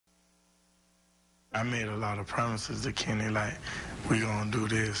I made a lot of promises to Kenny, like, we going to do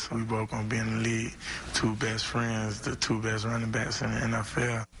this. We both going to be in the league. 2 best friends, the 2 best running backs in the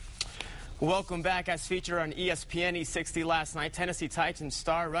NFL. Welcome back. As featured on ESPN E60 last night, Tennessee Titans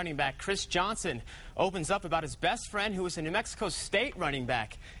star running back Chris Johnson opens up about his best friend who was a New Mexico State running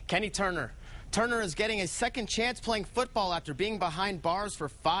back, Kenny Turner. Turner is getting a second chance playing football after being behind bars for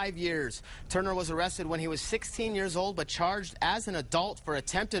 5 years. Turner was arrested when he was 16 years old but charged as an adult for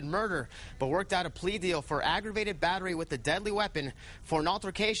attempted murder, but worked out a plea deal for aggravated battery with a deadly weapon for an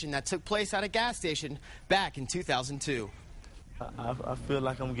altercation that took place at a gas station back in 2002. I feel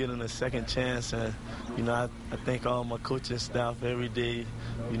like I'm getting a second chance, and, I thank all my coaching staff every day,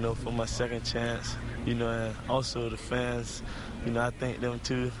 for my second chance, and also the fans, I thank them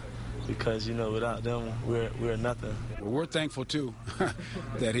too, because, without them, we're nothing. We're thankful too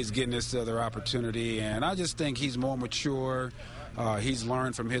that he's getting this other opportunity, and I just think he's more mature. He's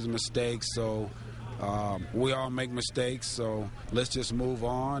learned from his mistakes, so we all make mistakes, so let's just move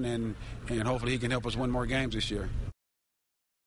on, and hopefully he can help us win more games this year.